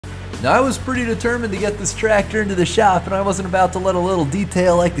Now I was pretty determined to get this tractor into the shop, and I wasn't about to let a little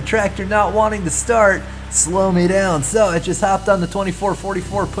detail like the tractor not wanting to start slow me down. So I just hopped on the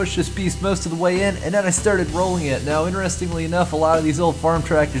 2444, pushed this beast most of the way in, and then I started rolling it. Now interestingly enough, a lot of these old farm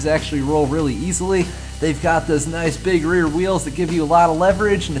tractors actually roll really easily. They've got those nice big rear wheels that give you a lot of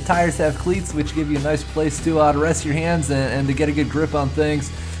leverage, and the tires have cleats which give you a nice place to rest your hands and to get a good grip on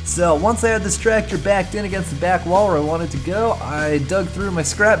things. So once I had this tractor backed in against the back wall where I wanted to go, I dug through my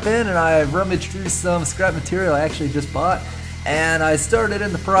scrap bin and I rummaged through some scrap material I actually just bought, and I started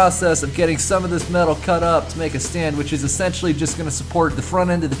in the process of getting some of this metal cut up to make a stand, which is essentially just going to support the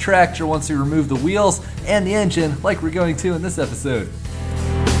front end of the tractor once we remove the wheels and the engine, like we're going to in this episode.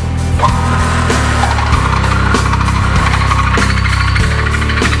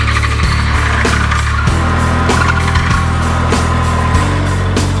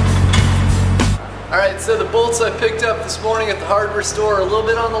 So the bolts I picked up this morning at the hardware store are a little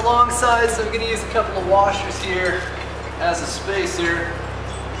bit on the long side, so I'm going to use a couple of washers here as a spacer,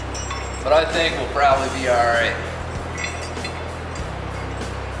 but I think we'll probably be alright.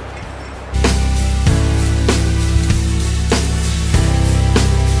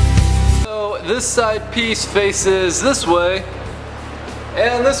 So this side piece faces this way,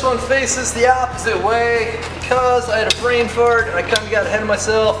 and this one faces the opposite way because I had a brain fart and I kind of got ahead of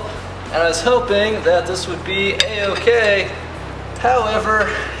myself. And I was hoping that this would be a-okay. However,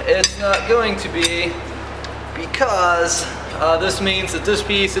 it's not going to be, because this means that this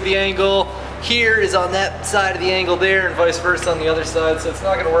piece of the angle here is on that side of the angle there and vice versa on the other side, so it's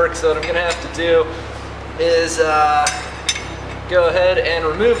not going to work. So what I'm going to have to do is go ahead and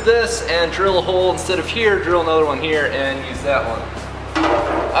remove this and drill a hole instead of here, drill another one here and use that one.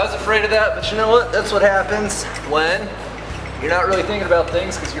 I was afraid of that, but you know what? That's what happens when you're not really thinking about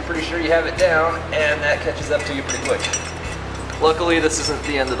things because you're pretty sure you have it down, and that catches up to you pretty quick. Luckily, this isn't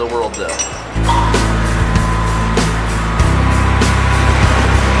the end of the world though.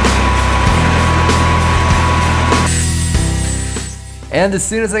 And as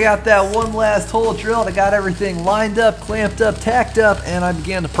soon as I got that one last hole drilled, I got everything lined up, clamped up, tacked up, and I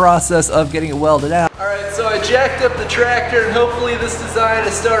began the process of getting it welded out. Alright, so I jacked up the tractor, and hopefully this design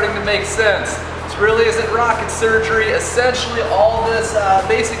is starting to make sense. Really isn't rocket surgery. Essentially all this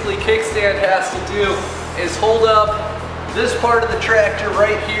basically kickstand has to do is hold up this part of the tractor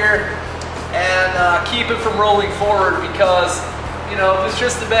right here and keep it from rolling forward, because you know, if it's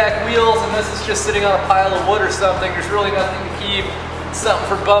just the back wheels and this is just sitting on a pile of wood or something, there's really nothing to keep something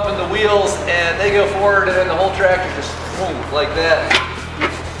from bumping the wheels, and they go forward and then the whole tractor just boom, like that.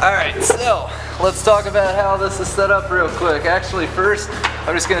 Alright, so let's talk about how this is set up real quick. Actually, first,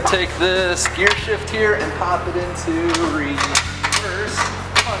 I'm just going to take this gear shift here and pop it into reverse.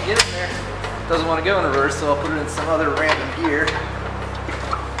 Come on, get in there. Doesn't want to go in reverse, so I'll put it in some other random gear.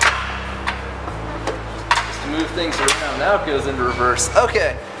 Just to move things around. Now it goes into reverse.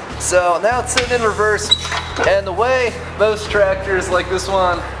 Okay, so now it's sitting in reverse, and the way most tractors like this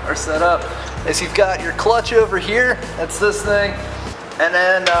one are set up is you've got your clutch over here, that's this thing. And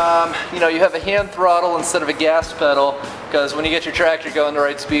then, you know, you have a hand throttle instead of a gas pedal, because when you get your tractor going the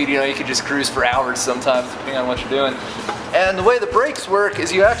right speed, you know, you can just cruise for hours sometimes, depending on what you're doing. And the way the brakes work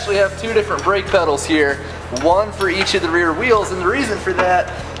is you actually have two different brake pedals here, one for each of the rear wheels, and the reason for that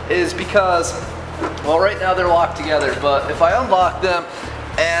is because, well, right now they're locked together, but if I unlock them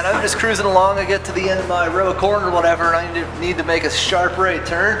and I'm just cruising along, I get to the end of my row of corn or whatever, and I need to make a sharp right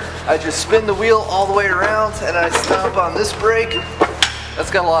turn, I just spin the wheel all the way around and I stomp on this brake. That's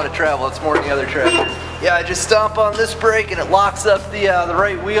got a lot of travel, it's more than the other tractor. Yeah, I just stomp on this brake and it locks up the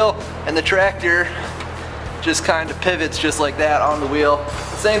right wheel, and the tractor just kind of pivots just like that on the wheel.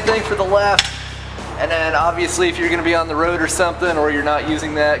 Same thing for the left, and then obviously if you're going to be on the road or something, or you're not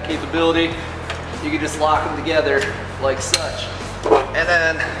using that capability, you can just lock them together like such. And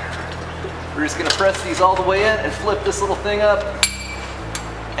then we're just going to press these all the way in and flip this little thing up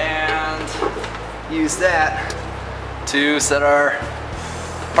and use that to set our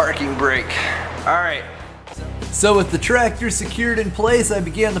parking brake. Alright. So with the tractor secured in place, I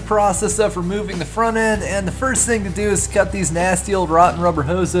began the process of removing the front end, and the first thing to do is cut these nasty old rotten rubber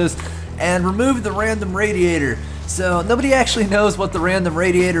hoses and remove the random radiator. So nobody actually knows what the random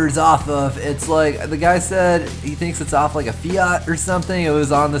radiator is off of. It's like, the guy said he thinks it's off like a Fiat or something. It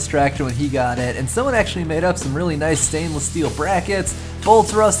was on this tractor when he got it, and someone actually made up some really nice stainless steel brackets.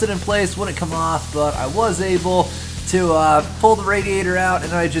 Bolts rusted in place, wouldn't come off, but I was able to pull the radiator out,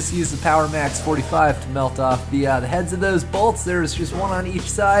 and I just used the Power Max 45 to melt off the heads of those bolts. There's just one on each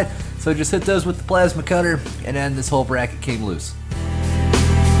side, so I just hit those with the plasma cutter, and then this whole bracket came loose.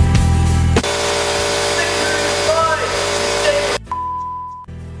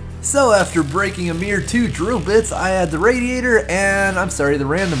 So after breaking a mere 2 drill bits, I had the radiator and, the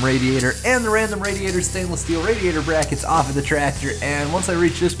random radiator and the random radiator stainless steel radiator brackets off of the tractor, and once I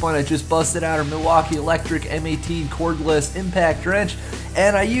reached this point I just busted out a Milwaukee Electric M18 cordless impact wrench,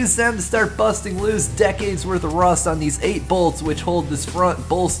 and I used them to start busting loose decades worth of rust on these 8 bolts which hold this front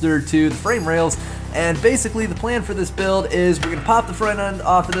bolster to the frame rails. And basically the plan for this build is we're going to pop the front end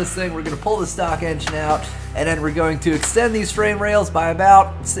off of this thing, we're going to pull the stock engine out, and then we're going to extend these frame rails by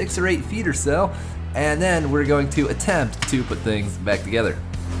about 6 or 8 feet or so, and then we're going to attempt to put things back together.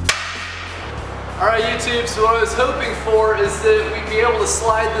 Alright YouTube, so what I was hoping for is that we'd be able to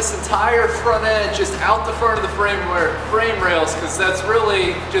slide this entire front end just out the front of the frame rails, because that's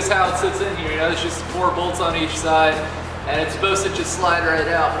really just how it sits in here. You know, there's just 4 bolts on each side, and it's supposed to just slide right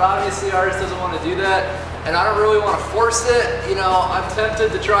out. But obviously ours doesn't want to do that, and I don't really want to force it. You know, I'm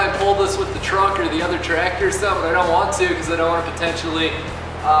tempted to try and pull this with the truck or the other tractor or something, but I don't want to because I don't want to potentially,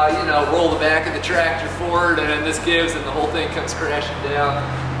 you know, roll the back of the tractor forward and then this gives and the whole thing comes crashing down.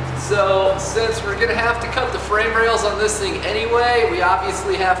 So since we're going to have to cut the frame rails on this thing anyway, we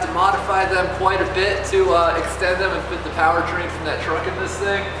obviously have to modify them quite a bit to extend them and fit the powertrain from that truck in this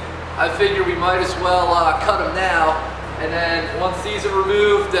thing. I figure we might as well cut them now. And then once these are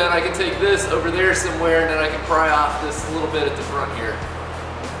removed, then I can take this over there somewhere and then I can pry off this little bit at the front here.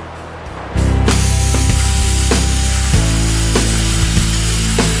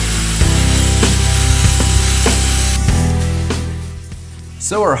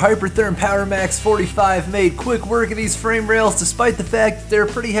 So our Hypertherm PowerMax 45 made quick work of these frame rails despite the fact that they're a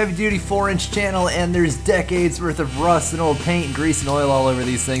pretty heavy duty 4-inch channel and there's decades worth of rust and old paint and grease and oil all over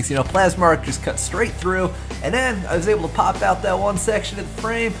these things. You know, plasma arc just cut straight through, and then I was able to pop out that one section of the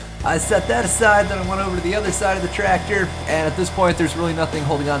frame. I set that aside, then I went over to the other side of the tractor, and at this point there's really nothing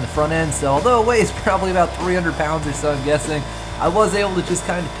holding on the front end, so although it weighs probably about 300 pounds or so I'm guessing, I was able to just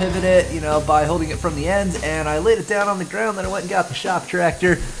kind of pivot it, you know, by holding it from the end, and I laid it down on the ground, then I went and got the shop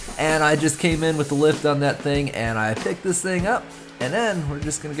tractor, and I just came in with the lift on that thing, and I picked this thing up, and then we're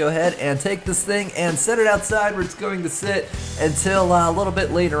just going to go ahead and take this thing and set it outside where it's going to sit until a little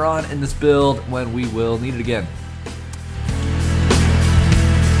bit later on in this build when we will need it again.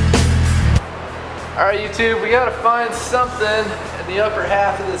 Alright YouTube, we got to find something in the upper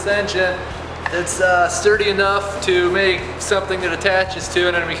half of this engine that's sturdy enough to make something that attaches to,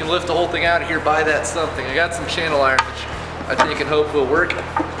 and then we can lift the whole thing out of here by that something. I got some channel iron, which I think and hope will work.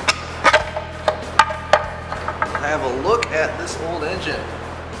 Have a look at this old engine.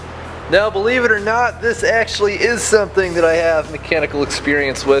 Now, believe it or not, this actually is something that I have mechanical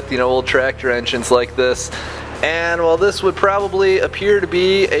experience with, you know, old tractor engines like this. And while this would probably appear to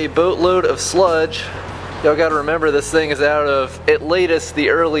be a boatload of sludge, y'all gotta remember this thing is out of, at latest, the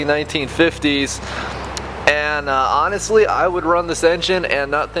early 1950s. And honestly, I would run this engine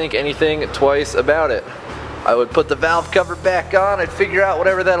and not think anything twice about it. I would put the valve cover back on, I'd figure out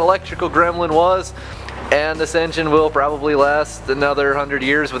whatever that electrical gremlin was, and this engine will probably last another 100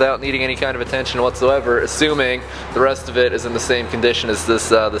 years without needing any kind of attention whatsoever, assuming the rest of it is in the same condition as this,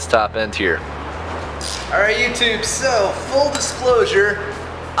 this top end here. Alright YouTube, so full disclosure,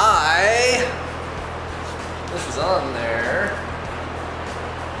 this is on there.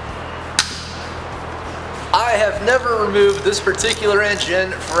 I have never removed this particular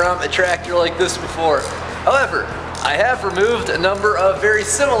engine from a tractor like this before. However, I have removed a number of very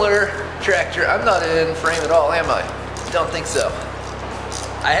similar tractor. I'm not in frame at all, am I? Don't think so.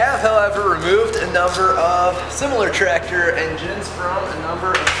 I have, however, removed a number of similar tractor engines from a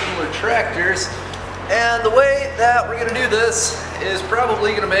number of similar tractors. And the way that we're going to do this is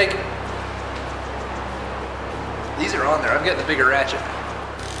probably going to make... These are on there. I'm getting the bigger ratchet.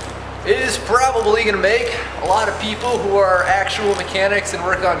 It is probably going to make a lot of people who are actual mechanics and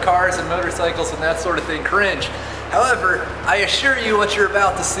work on cars and motorcycles and that sort of thing cringe. However, I assure you what you're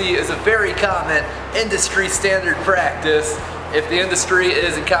about to see is a very common industry standard practice if the industry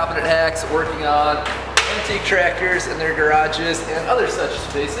is incompetent hacks working on antique tractors in their garages and other such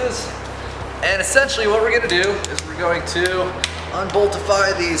spaces. And essentially what we're going to do is we're going to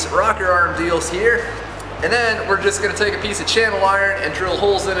unboltify these rocker arm deals here, and then we're just going to take a piece of channel iron and drill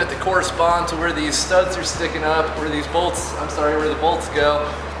holes in it to correspond to where these studs are sticking up, where these bolts, where the bolts go.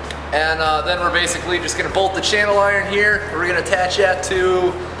 And then we're basically just going to bolt the channel iron here. We're going to attach that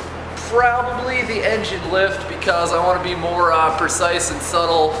to probably the engine lift because I want to be more precise and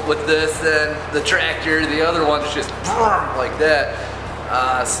subtle with this than the tractor. The other one's just like that.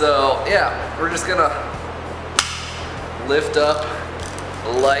 So yeah, we're just gonna lift up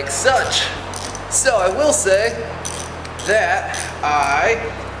like such. So I will say that I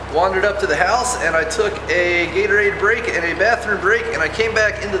wandered up to the house and I took a Gatorade break and a bathroom break, and I came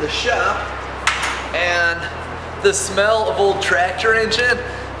back into the shop, and the smell of old tractor engine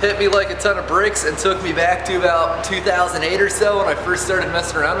hit me like a ton of bricks and took me back to about 2008 or so when I first started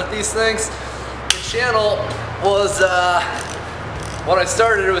messing around with these things. The channel was, when I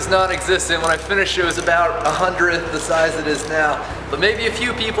started it was non-existent. When I finished it was about 100th the size it is now. But maybe a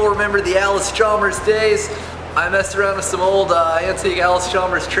few people remember the Alice Chalmers days. I messed around with some old antique Alice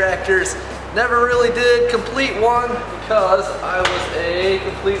Chalmers tractors. Never really did complete one because I was a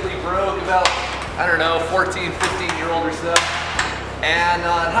completely broke, about, I don't know, 14, 15-year-old or so. And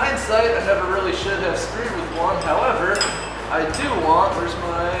in hindsight, I never really should have screwed with one. However, I do want, where's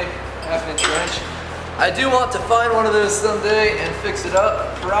my half-inch wrench? I do want to find one of those someday and fix it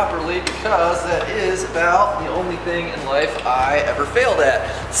up properly, because that is about the only thing in life I ever failed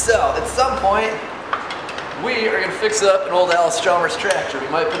at. So, at some point, we are going to fix up an old Alice Chalmers tractor. We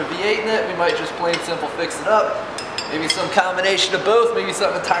might put a V8 in it, we might just plain simple fix it up. Maybe some combination of both, maybe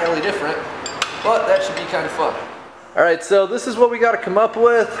something entirely different. But that should be kind of fun. Alright, so this is what we got to come up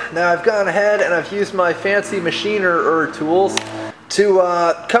with. Now I've gone ahead and I've used my fancy machiner tools to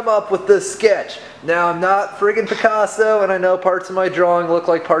come up with this sketch. Now I'm not friggin' Picasso, and I know parts of my drawing look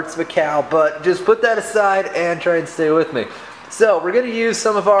like parts of a cow, but just put that aside and try and stay with me. So we're going to use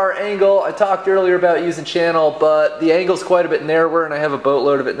some of our angle. I talked earlier about using channel, but the angle's quite a bit narrower and I have a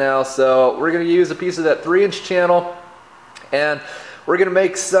boatload of it now. So we're going to use a piece of that 3-inch channel, and we're going to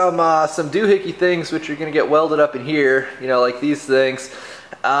make some doohickey things which are going to get welded up in here, you know, like these things.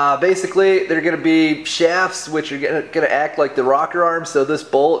 Basically, they're going to be shafts which are going to act like the rocker arms. So this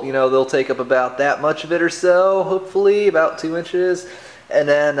bolt, you know, they'll take up about that much of it or so, hopefully about 2 inches. And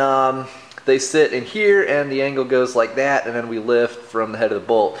then they sit in here and the angle goes like that, and then we lift from the head of the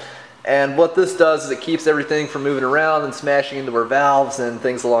bolt. And what this does is it keeps everything from moving around and smashing into our valves and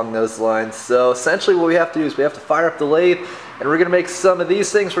things along those lines. So essentially what we have to do is we have to fire up the lathe, and we're going to make some of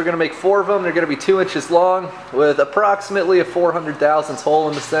these things. We're going to make 4 of them. They're going to be 2 inches long with approximately a 400 thousandths hole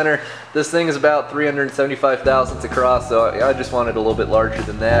in the center. This thing is about 375 thousandths across, so I just wanted a little bit larger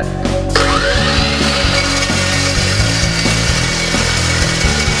than that.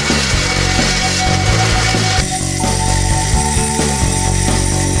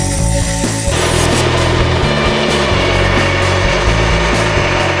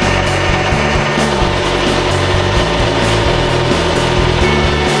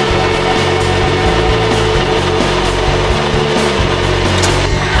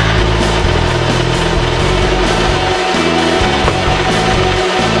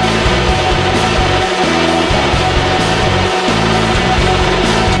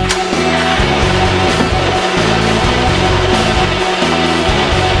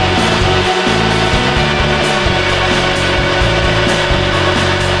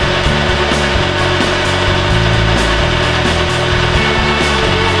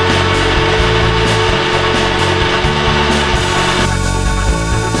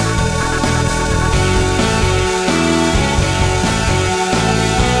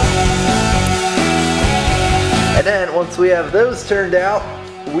 And then once we have those turned out,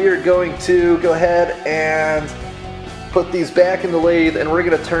 we are going to go ahead and put these back in the lathe, and we're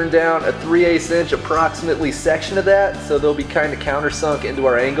going to turn down a 3/8 inch approximately section of that, so they'll be kind of countersunk into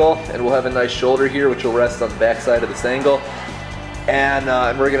our angle, and we'll have a nice shoulder here which will rest on the back side of this angle. And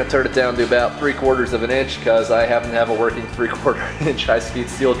we're going to turn it down to about 3/4 of an inch because I happen to have a working 3/4 inch high-speed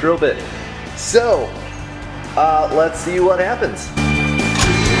steel drill bit. So let's see what happens.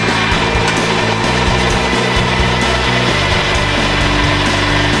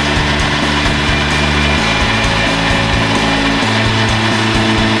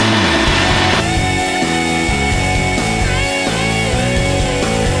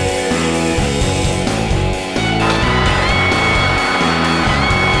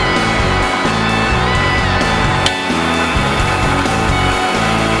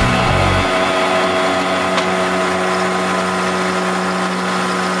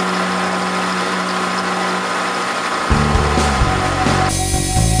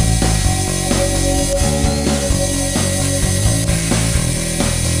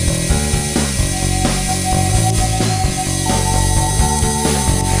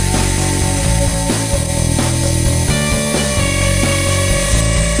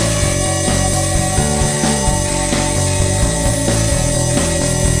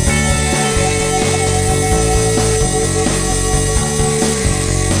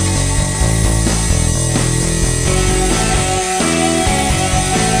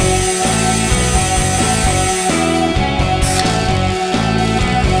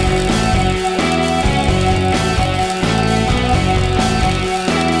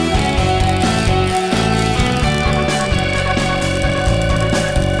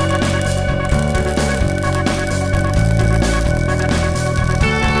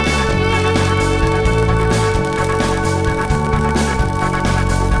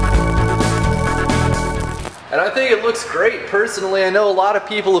 works great personally. I know a lot of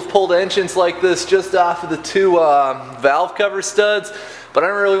people have pulled engines like this just off of the two valve cover studs, but I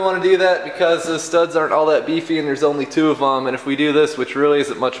don't really want to do that because those studs aren't all that beefy and there's only 2 of them, and if we do this, which really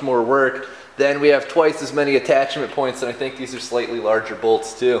isn't much more work, then we have twice as many attachment points, and I think these are slightly larger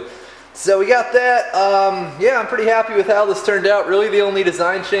bolts too. So we got that. Yeah, I'm pretty happy with how this turned out. Really the only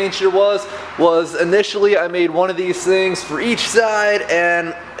design change there was initially I made one of these things for each side,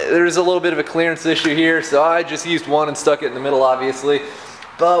 and there's a little bit of a clearance issue here, so I just used one and stuck it in the middle, obviously.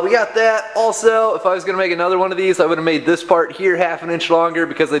 But we got that. Also, if I was going to make another one of these, I would have made this part here 1/2 inch longer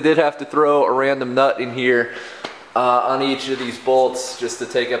because I did have to throw a random nut in here on each of these bolts just to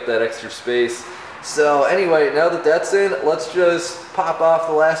take up that extra space. So anyway, now that that's in, let's just pop off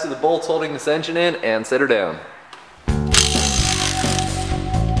the last of the bolts holding this engine in and set her down.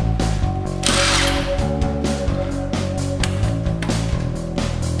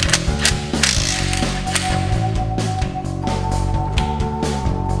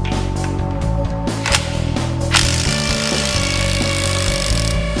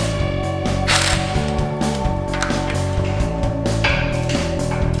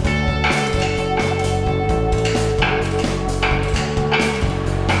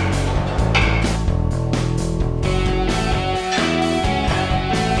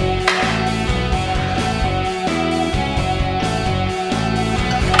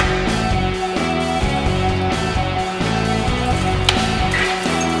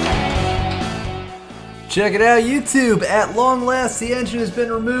 Check it out, YouTube. At long last, the engine has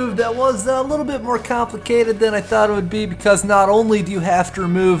been removed. That was a little bit more complicated than I thought it would be because not only do you have to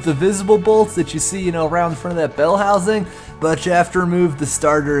remove the visible bolts that you see, you know, around the front of that bell housing, but you have to remove the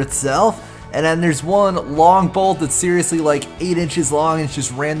starter itself. And then there's one long bolt that's seriously like 8 inches long and it's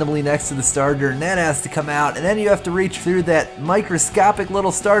just randomly next to the starter, and that has to come out. And then you have to reach through that microscopic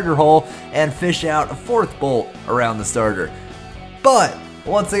little starter hole and fish out a 4th bolt around the starter. But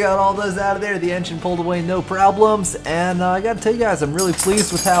once I got all those out of there, the engine pulled away no problems, and I gotta tell you guys, I'm really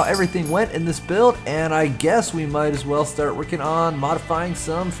pleased with how everything went in this build, and I guess we might as well start working on modifying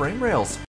some frame rails.